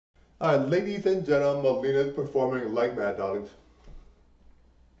Alright, ladies and gentlemen, Melina's performing like mad, darlings.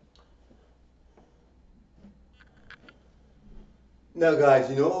 Now, guys,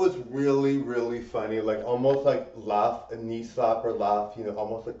 you know what was really, really funny? Like, almost like laugh, a knee slapper laugh,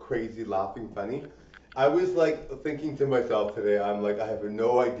 almost like crazy laughing funny. I was like thinking to myself today, I'm like, I have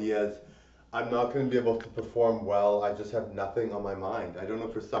no ideas. I'm not going to be able to perform well. I just have nothing on my mind. I don't know,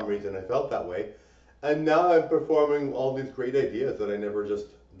 for some reason I felt that way. And now I'm performing all these great ideas that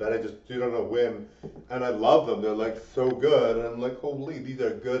I just did on a whim. And I love them. They're like so good. And I'm like, holy, these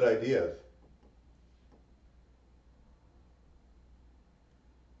are good ideas.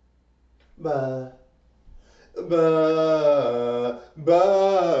 Bye. Bye.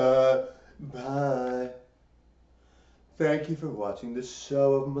 Bye. Bye. Thank you for watching the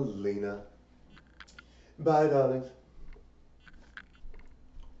show of Melina. Bye, darlings.